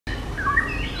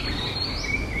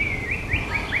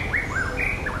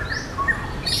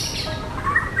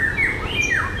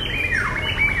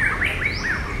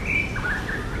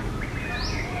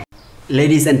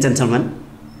Ladies and gentlemen,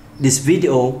 this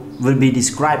video will be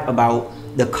described about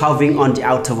the carving on the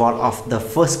outer wall of the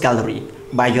first gallery,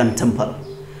 Bayon Temple.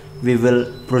 We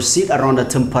will proceed around the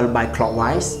temple by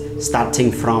clockwise, starting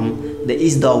from the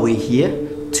east doorway here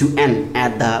to end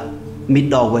at the mid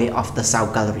doorway of the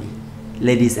south gallery.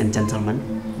 Ladies and gentlemen,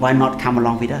 why not come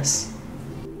along with us?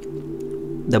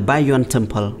 The Bayon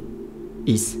Temple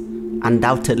is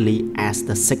undoubtedly as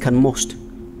the second most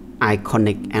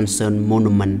iconic ancient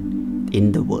monument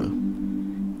in the world,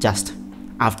 just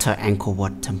after Angkor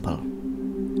Wat Temple.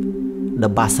 The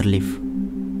bas-relief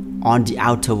on the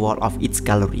outer wall of its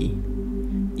gallery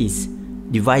is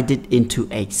divided into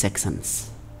 8 sections.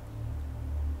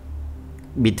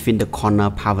 Between the corner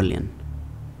pavilion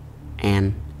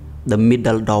and the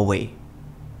middle doorway,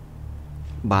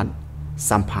 but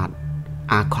some parts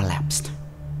are collapsed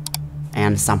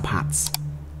and some parts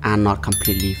are not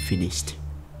completely finished.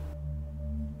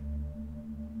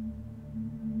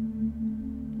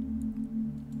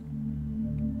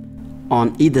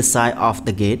 On either side of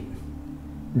the gate,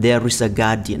 there is a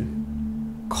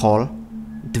guardian called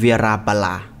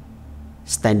Thvearapala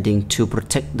standing to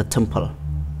protect the temple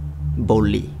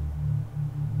boldly,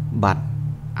 but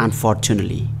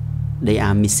unfortunately they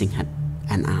are missing head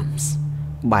and arms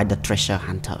by the treasure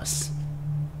hunters.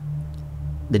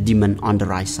 The demon on the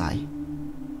right side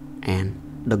and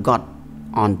the god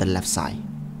on the left side.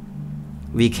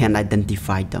 We can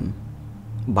identify them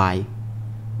by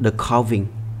the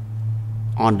carving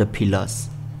on the pillars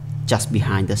just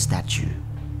behind the statue.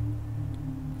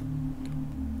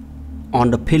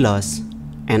 On the pillars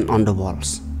and on the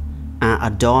walls are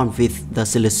adorned with the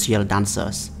celestial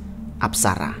dancers,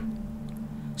 Apsaras,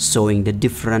 showing the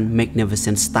different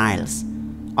magnificent styles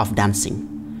of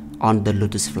dancing on the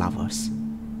lotus flowers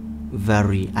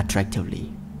very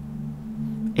attractively.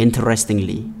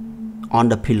 Interestingly, on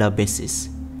the pillar bases,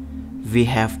 we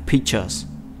have pictures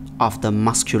of the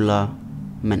muscular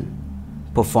men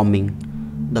performing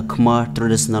the Khmer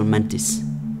traditional mantis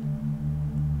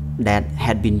that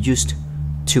had been used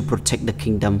to protect the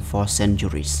kingdom for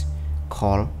centuries,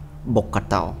 called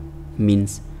Bukator,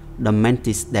 means the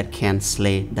mantis that can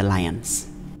slay the lions.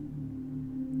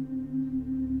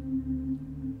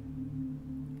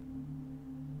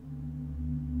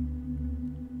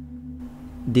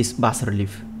 This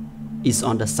bas-relief is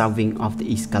on the south wing of the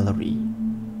east gallery,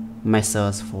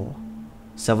 measures for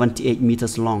 78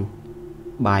 meters long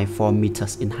by 4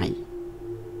 meters in height,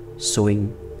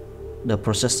 showing the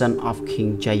procession of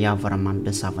King Jayavarman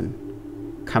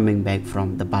VII coming back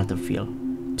from the battlefield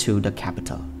to the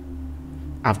capital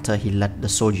after he led the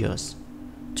soldiers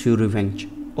to revenge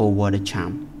over the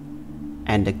charm,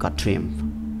 and they got triumph.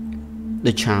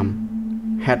 The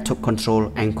charm had to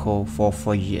control Angkor for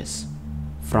 4 years,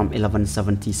 from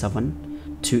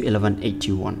 1177 to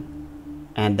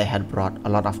 1181, and they had brought a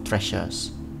lot of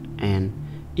treasures and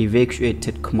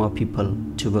evacuated Khmer people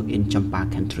to work in Champa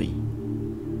country.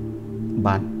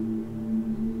 But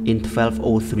in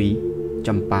 1203,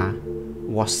 Champa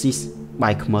was seized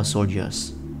by Khmer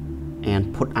soldiers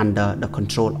and put under the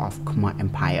control of Khmer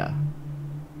Empire.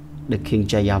 The King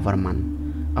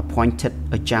Jayavarman appointed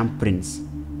a young prince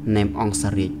named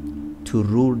Ancestral to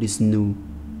rule this new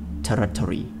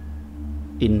territory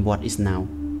in what is now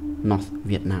North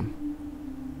Vietnam.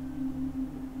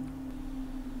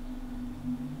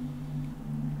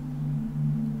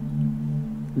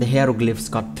 The hieroglyphs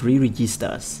got 3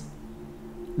 registers.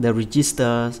 The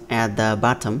registers at the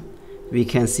bottom, we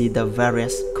can see the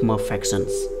various Khmer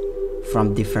factions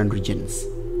from different regions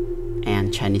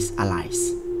and Chinese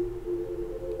allies.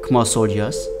 Khmer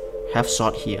soldiers have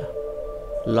short hair,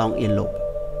 long earlobe,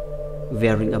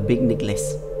 wearing a big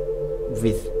necklace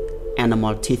with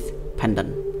animal teeth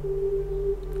pendant.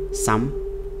 Some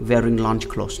wearing lounge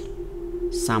clothes.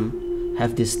 Some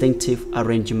have distinctive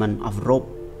arrangement of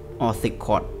rope or thick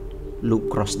cord looped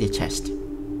across their chest.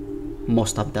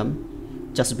 Most of them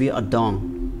just wear a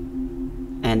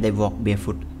dong and they walk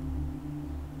barefoot.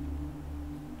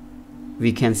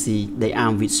 We can see they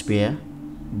armed with spear,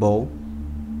 bow,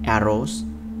 arrows,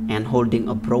 and holding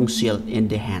a bronze shield in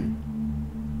their hand.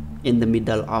 In the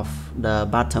middle of the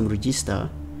bottom register,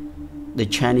 the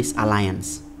Chinese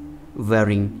alliance,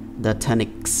 wearing the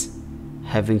tunics,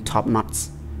 having top knots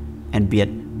and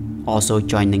beard, also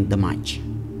joining the march.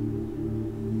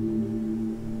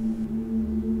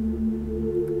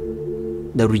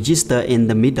 The register in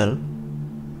the middle,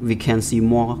 we can see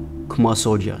more Khmer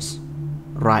soldiers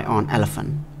ride on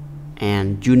elephant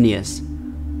and juniors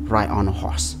ride on a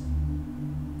horse.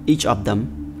 Each of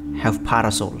them have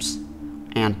parasols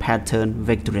and patterned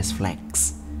victorious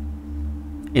flags.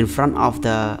 In front of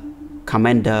the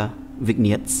commander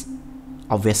vignettes,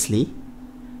 Obviously,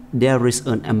 there is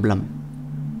an emblem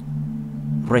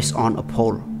raised on a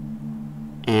pole,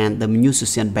 and the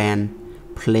musician band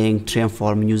playing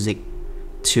triumphal music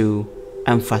to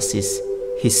emphasize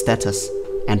his status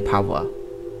and power.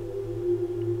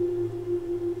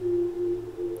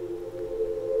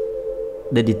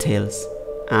 The details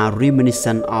are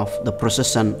reminiscent of the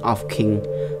procession of King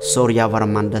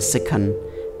Suryavarman II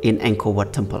in Angkor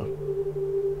Wat Temple.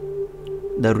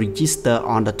 The register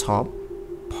on the top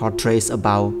portrays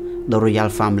about the royal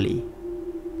family.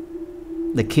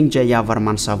 The King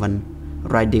Jayavarman VII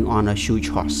riding on a huge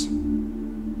horse.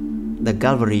 The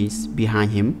galleries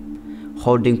behind him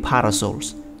holding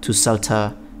parasols to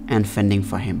shelter and fending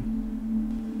for him.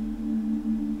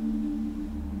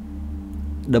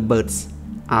 The birds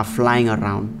are flying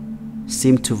around,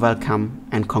 seem to welcome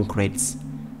and congratulate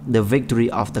the victory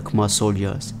of the Khmer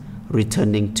soldiers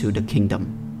returning to the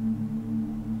kingdom.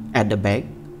 At the back,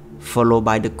 followed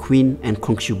by the queen and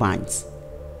concubines,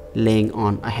 laying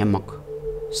on a hammock,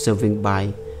 serving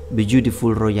by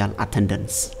beautiful royal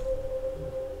attendants.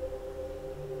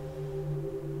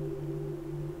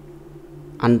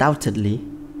 Undoubtedly,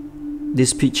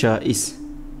 this picture is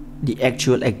the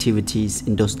actual activities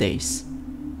in those days.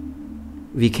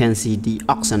 We can see the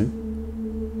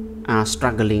oxen are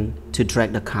struggling to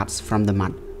drag the carts from the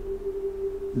mud.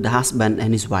 The husband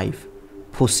and his wife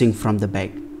pushing from the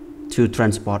back to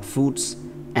transport foods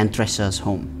and treasures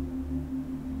home.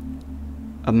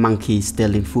 A monkey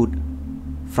stealing food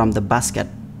from the basket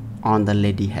on the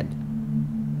lady's head.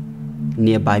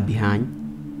 Nearby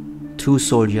behind, two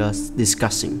soldiers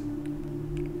discussing.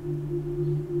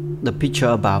 The picture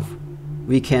above,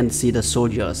 we can see the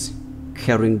soldiers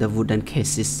carrying the wooden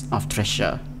cases of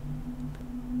treasure.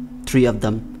 Three of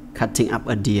them cutting up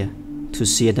a deer to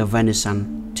sear the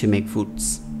venison to make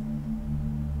foods.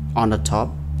 On the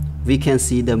top, we can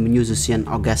see the musician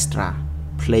orchestra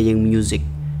playing music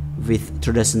with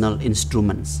traditional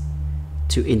instruments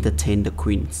to entertain the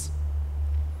queens.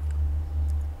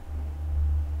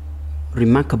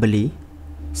 Remarkably,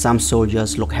 some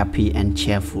soldiers look happy and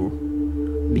cheerful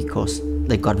because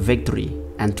they got victory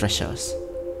and treasures.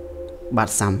 But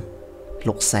some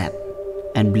look sad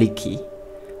and bleaky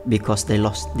because they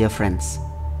lost their friends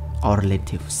or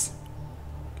relatives.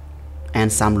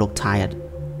 And some look tired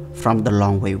from the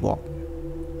long way walk.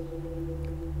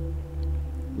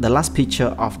 The last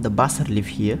picture of the bas relief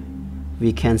here,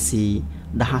 we can see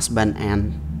the husband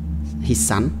and his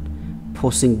son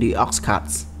pushing the ox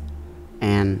carts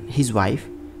and his wife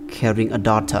carrying a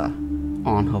daughter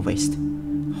on her waist,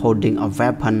 holding a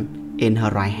weapon in her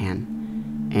right hand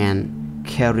and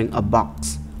carrying a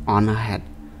box on her head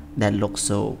that looks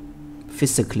so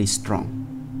physically strong.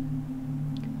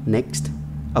 Next,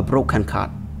 a broken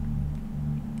cart,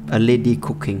 a lady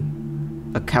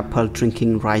cooking, a couple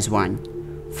drinking rice wine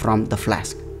from the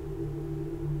flask.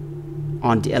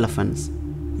 On the elephants,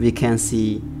 we can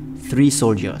see three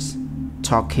soldiers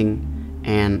talking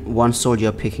and one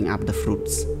soldier picking up the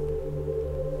fruits.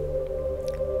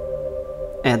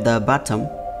 At the bottom,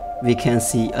 we can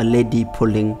see a lady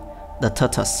pulling the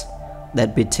tortoise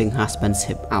that beating husband's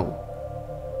hip out.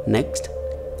 Next,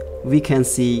 we can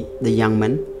see the young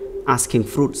man asking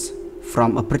fruits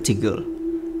from a pretty girl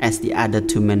as the other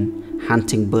two men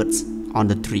hunting birds on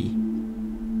the tree.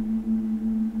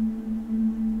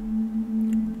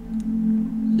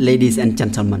 Ladies and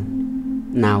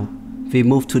gentlemen, now we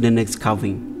move to the next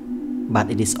carving, but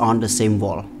it is on the same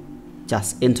wall,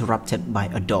 just interrupted by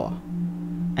a door,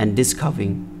 and this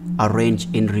carving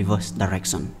arranged in reverse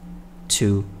direction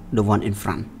to the one in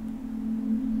front.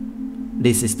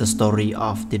 This is the story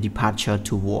of the departure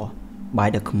to war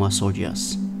by the Khmer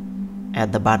soldiers.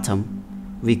 At the bottom,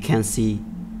 we can see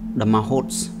the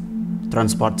mahots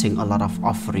transporting a lot of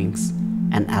offerings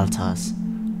and altars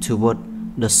toward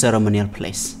the ceremonial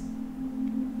place.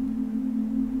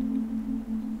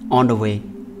 On the way,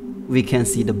 we can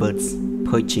see the birds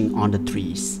perching on the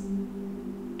trees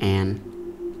and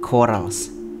corals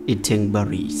eating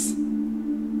berries.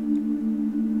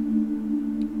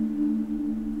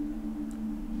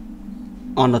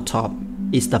 On the top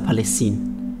is the palace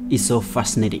scene. It's so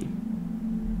fascinating.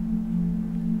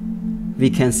 We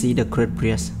can see the great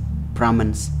priests,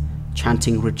 Brahmins,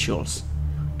 chanting rituals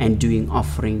and doing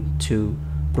offering to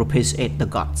propitiate the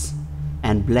gods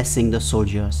and blessing the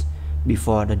soldiers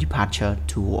before the departure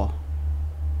to war.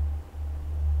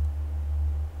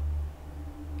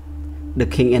 The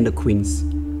king and the queens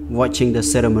watching the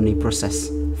ceremony process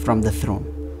from the throne.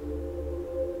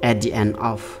 At the end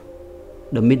of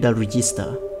the middle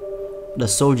register, the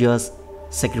soldiers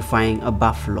sacrificing a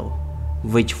buffalo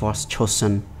which was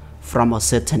chosen from a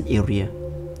certain area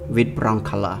with brown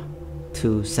color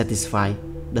to satisfy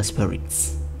the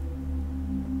spirits.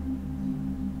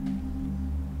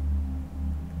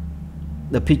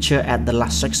 The picture at the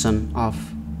last section of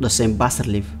the same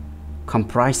bas-relief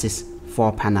comprises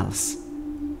 4 panels.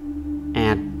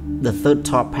 At the third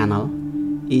top panel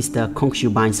is the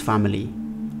concubine's family.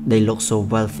 They look so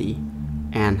wealthy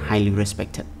and highly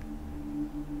respected.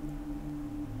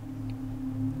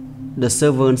 The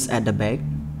servants at the back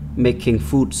making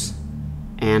foods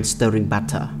and stirring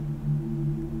butter.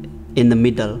 In the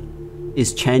middle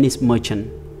is Chinese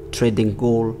merchant trading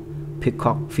gold,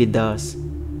 peacock feathers,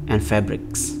 and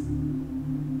fabrics.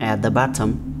 At the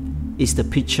bottom is the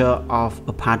picture of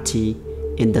a party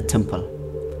in the temple.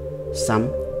 Some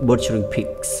butchering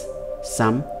pigs,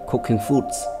 some cooking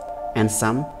foods, and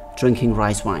some drinking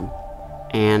rice wine.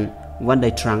 And when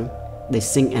they drunk, they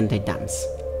sing and they dance.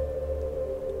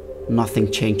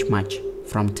 Nothing changed much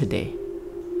from today.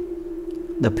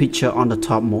 The picture on the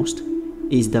topmost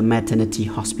is the maternity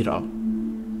hospital.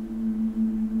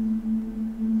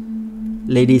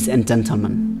 Ladies and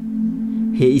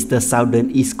gentlemen, here is the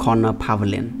southern east corner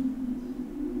pavilion.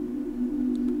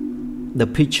 The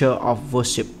picture of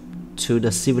worship to the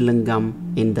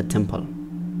Sivalingam in the temple.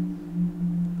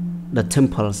 The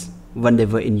temples when they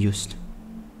were in use.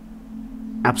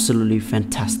 Absolutely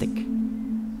fantastic.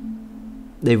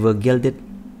 They were gilded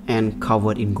and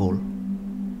covered in gold.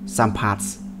 Some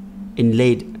parts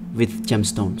inlaid with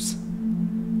gemstones,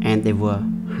 and they were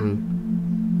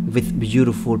hung with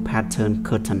beautiful patterned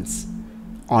curtains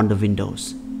on the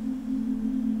windows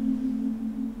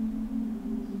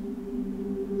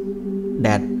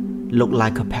that looked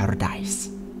like a paradise.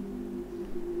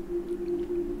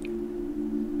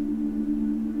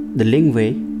 The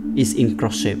linkway is in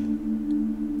cross shape,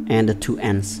 and the 2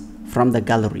 ends from the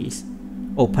galleries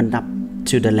opened up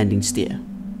to the landing stair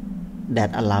that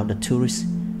allow the tourists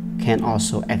can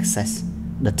also access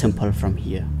the temple from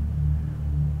here.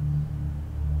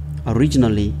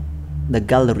 Originally, the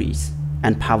galleries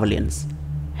and pavilions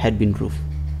had been roofed,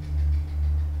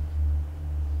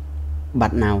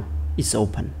 but now it's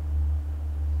open.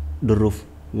 The roof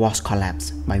was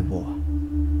collapsed by war.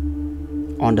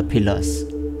 On the pillars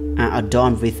are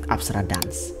adorned with Apsara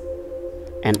dance,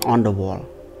 and on the wall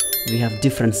we have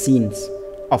different scenes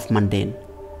of mundane,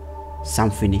 some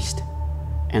finished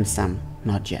and some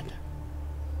not yet.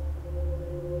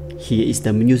 Here is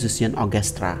the musician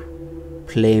orchestra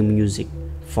playing music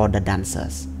for the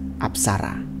dancers,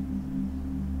 Apsara.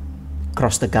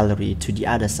 Across the gallery to the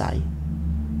other side,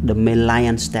 the male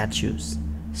lion statues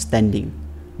standing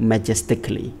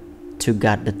majestically to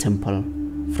guard the temple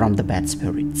from the bad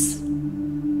spirits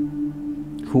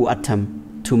who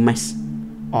attempt to mess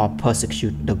or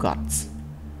persecute the gods.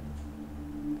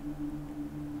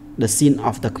 The scene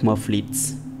of the Khmer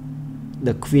fleets,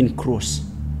 the queen cruise,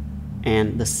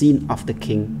 and the scene of the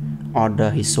king order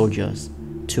his soldiers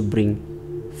to bring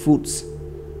foods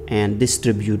and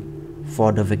distribute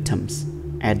for the victims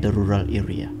at the rural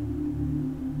area.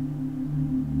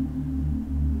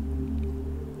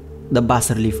 The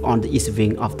bas-relief on the east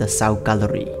wing of the south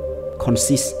gallery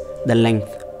consists the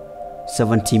length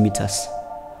 70 meters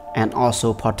and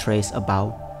also portrays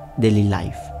about daily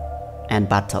life and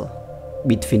battle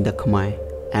between the Khmer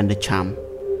and the Cham,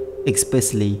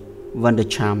 especially when the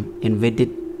Cham invaded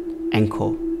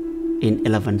Angkor in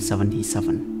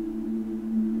 1177.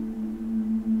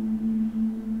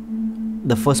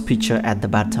 The first picture at the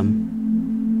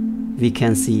bottom, we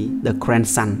can see the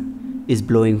grandson is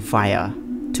blowing fire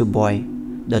to boil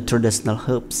the traditional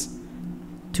herbs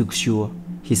to cure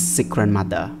his sick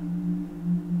grandmother.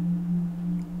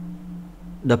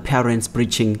 The parents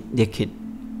preaching their kid,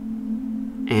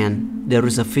 and there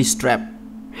is a fish trap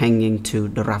hanging to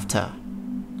the rafter.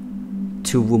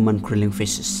 2 women grilling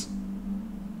fishes.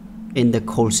 In the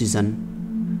cold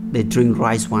season, they drink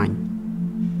rice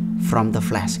wine from the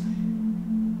flask,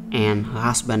 and her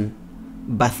husband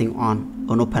bathing on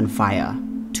an open fire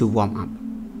to warm up.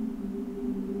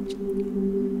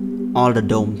 All the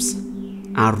domes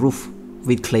are roofed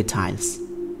with clay tiles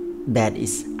that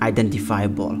is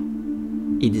identifiable.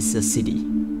 It is a city.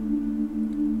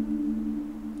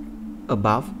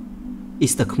 Above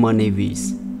is the Khmer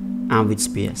navies armed with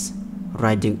spears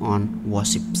riding on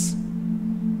warships.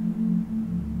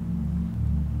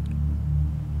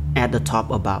 At the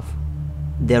top above,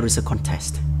 there is a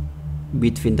contest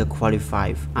between the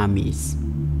qualified armies.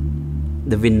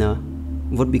 The winner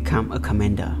would become a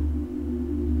commander.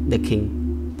 The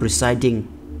king presiding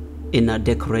in a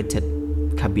decorated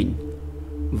cabin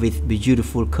with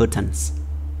beautiful curtains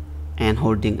and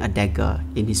holding a dagger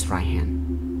in his right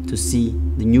hand to see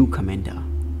the new commander.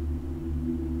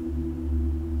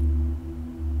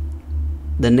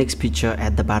 The next picture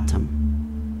at the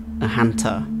bottom, a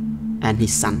hunter and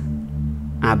his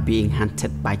son are being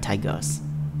hunted by tigers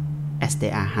as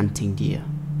they are hunting deer,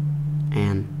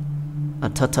 and a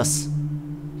tortoise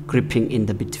creeping in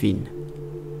the between.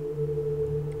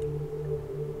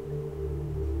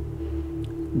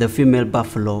 The female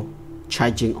buffalo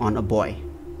charging on a boy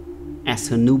as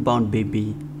her newborn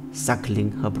baby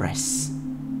suckling her breast.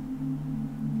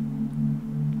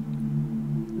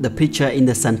 The picture in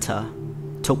the center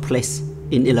took place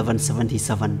in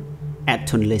 1177 at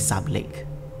Tonle Sap Lake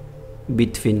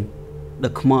between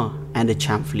the Khmer and the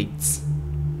Cham fleets.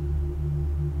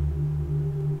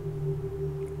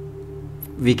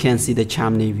 We can see the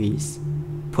Cham navies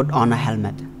put on a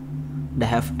helmet that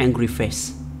have angry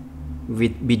face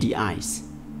with beady eyes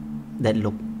that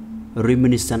look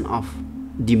reminiscent of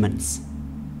demons,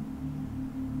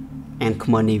 and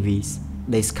Khmer navies,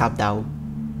 they sculpt out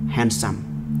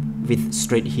handsome with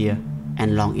straight hair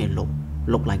and long earlobe,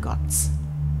 look like gods.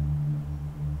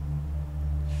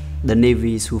 The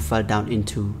navies who fell down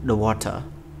into the water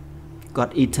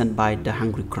got eaten by the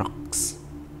hungry crocs.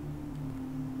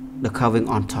 The carving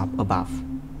on top above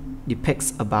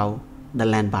depicts about the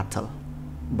land battle,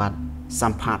 but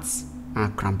some parts are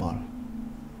crumbled.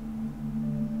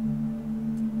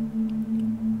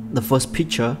 The first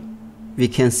picture, we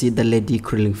can see the lady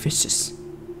grilling fishes,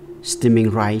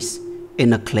 steaming rice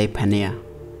in a clay pannier,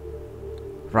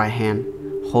 right hand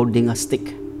holding a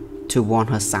stick to warn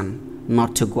her son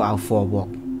not to go out for a walk.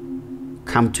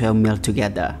 Come to have meal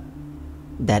together.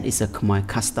 That is a Khmer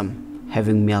custom,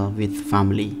 having meal with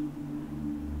family.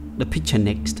 The picture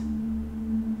next,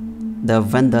 the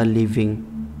vendor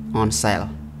leaving on sale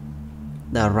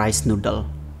the rice noodle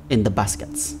in the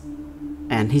baskets,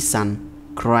 and his son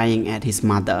crying at his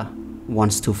mother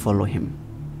wants to follow him.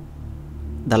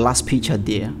 The last picture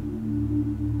there,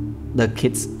 the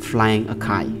kids flying a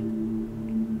kite.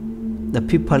 The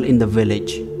people in the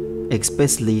village,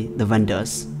 especially the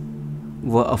vendors,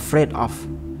 were afraid of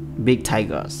big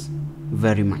tigers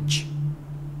very much.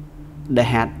 They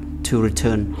had to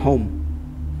return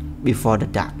home before the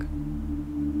dark.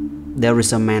 There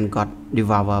is a man got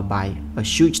devoured by a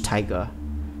huge tiger,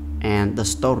 and the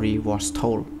story was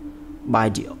told by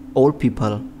the old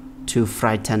people to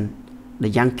frighten the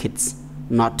young kids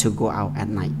not to go out at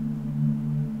night.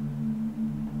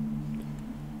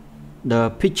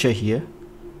 The picture here,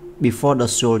 before the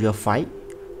soldier fight,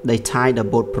 they tie the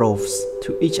both prows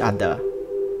to each other.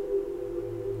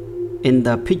 In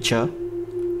the picture,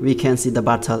 we can see the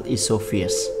battle is so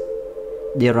fierce.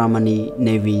 There are many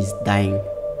navies dying.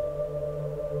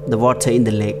 The water in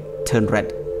the lake turned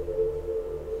red,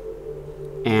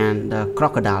 and the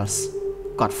crocodiles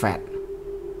got fat.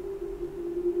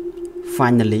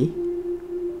 Finally,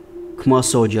 Khmer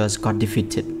soldiers got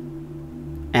defeated,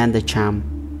 and the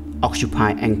Cham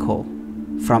occupied Angkor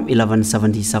from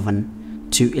 1177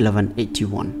 to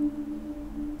 1181.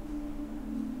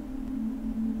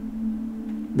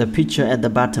 The picture at the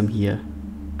bottom here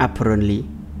apparently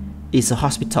is a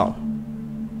hospital.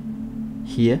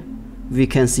 Here we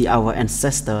can see our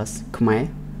ancestors Khmer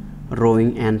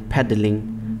rowing and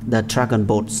paddling the dragon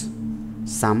boats,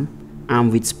 some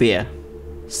armed with spear,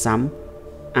 some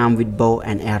armed with bow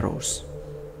and arrows,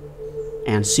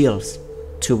 and shields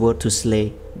to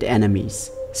slay the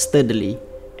enemies sturdily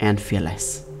and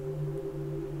fearless.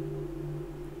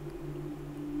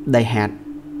 They had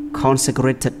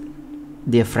consecrated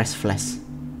their fresh flesh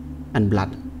and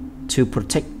blood to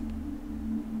protect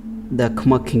the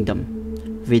Khmer kingdom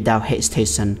without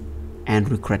hesitation and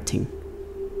regretting.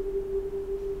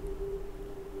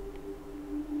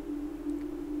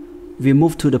 We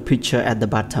move to the picture at the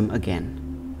bottom again.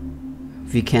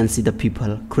 We can see the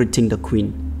people greeting the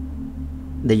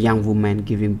queen, the young woman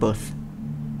giving birth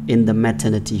in the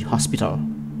maternity hospital.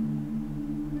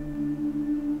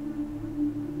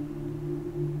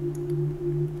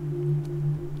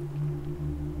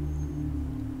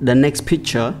 The next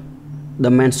picture, the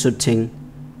man shooting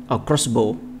a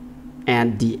crossbow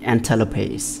at the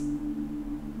antelopes.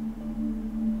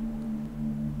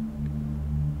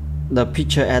 The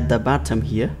picture at the bottom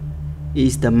here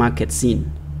is the market scene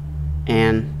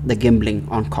and the gambling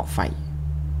on cockfight.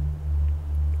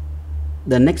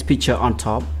 The next picture on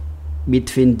top,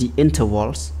 between the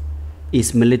intervals,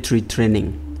 is military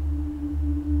training.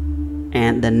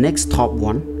 And the next top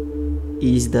one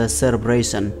is the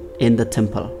celebration in the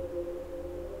temple.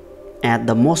 At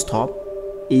the most top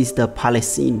is the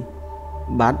palace scene,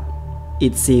 but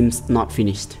it seems not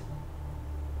finished.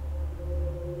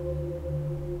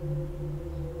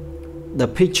 The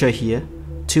picture here,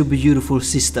 two beautiful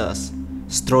sisters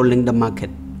strolling the market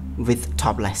with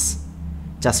topless,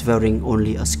 just wearing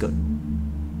only a skirt.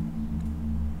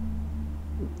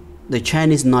 The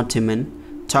Chinese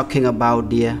Northmen talking about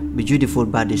their beautiful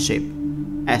body shape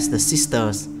as the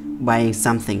sisters buying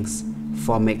some things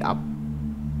for makeup.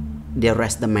 The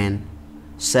rest the man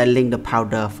selling the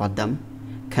powder for them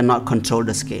cannot control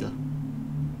the scale.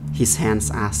 His hands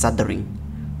are shuddering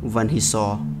when he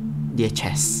saw their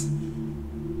chests.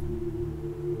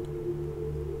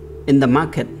 In the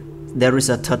market, there is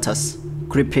a tortoise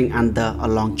creeping under a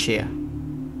long chair.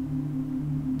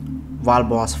 Wild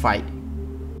boars fight.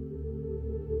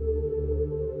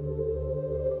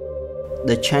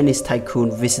 The Chinese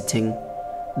tycoon visiting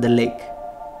the lake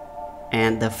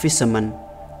and the fishermen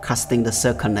casting the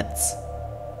circle nets.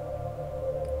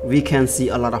 We can see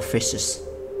a lot of fishes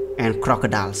and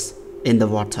crocodiles in the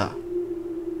water.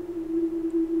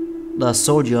 The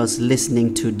soldiers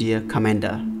listening to their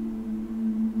commander.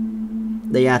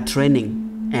 They are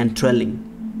training and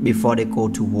drilling before they go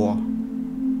to war.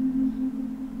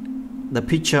 The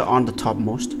picture on the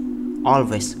topmost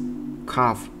always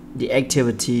carve the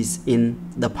activities in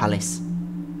the palace,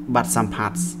 but some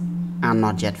parts are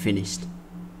not yet finished.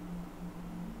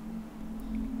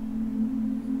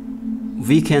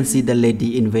 We can see the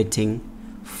lady in waiting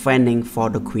fanning for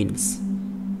the queens.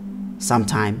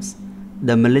 Sometimes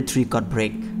the military got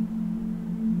break.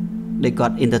 They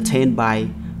got entertained by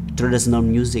traditional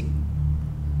music,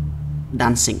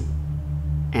 dancing,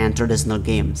 and traditional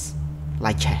games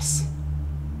like chess.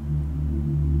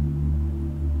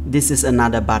 This is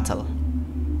another battle.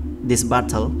 This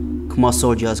battle, Khmer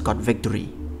soldiers got victory.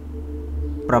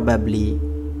 Probably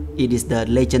it is the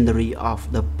legendary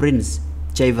of the Prince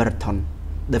Thvearapala,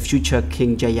 the future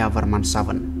King Jayavarman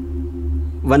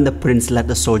VII. When the prince let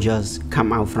the soldiers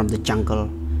come out from the jungle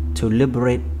to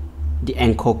liberate the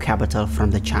Angkor capital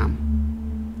from the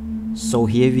charm. So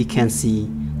here we can see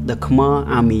the Khmer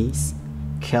armies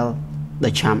kill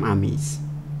the charm armies.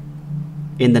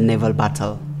 In the naval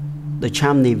battle, the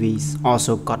charm navies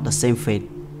also got the same fate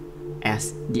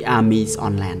as the armies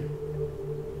on land.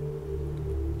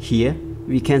 Here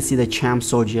we can see the charm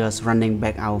soldiers running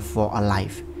back out for a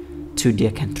life to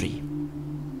their country.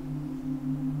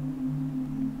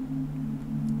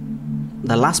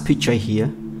 The last picture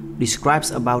here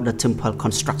describes about the temple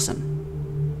construction.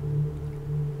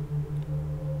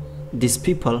 These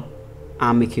people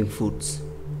are making foods,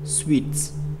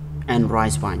 sweets, and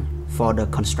rice wine for the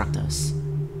constructors.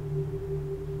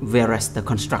 Whereas the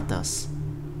constructors,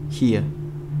 here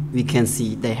we can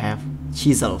see they have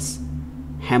chisels,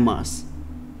 hammers,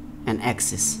 and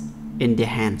axes in their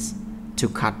hands to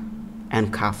cut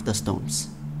and carve the stones.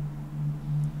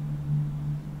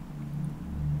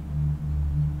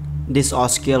 These are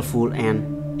skillful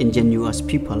and ingenious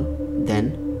people.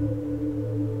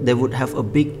 Then they would have a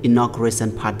big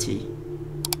inauguration party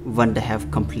when they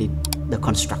have completed the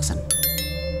construction.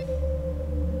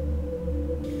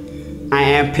 I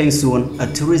am Peng Suon,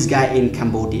 a tourist guide in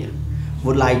Cambodia.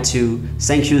 Would like to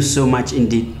thank you so much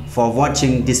indeed for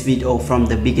watching this video from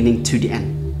the beginning to the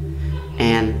end.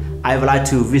 And I would like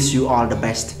to wish you all the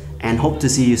best and hope to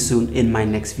see you soon in my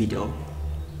next video.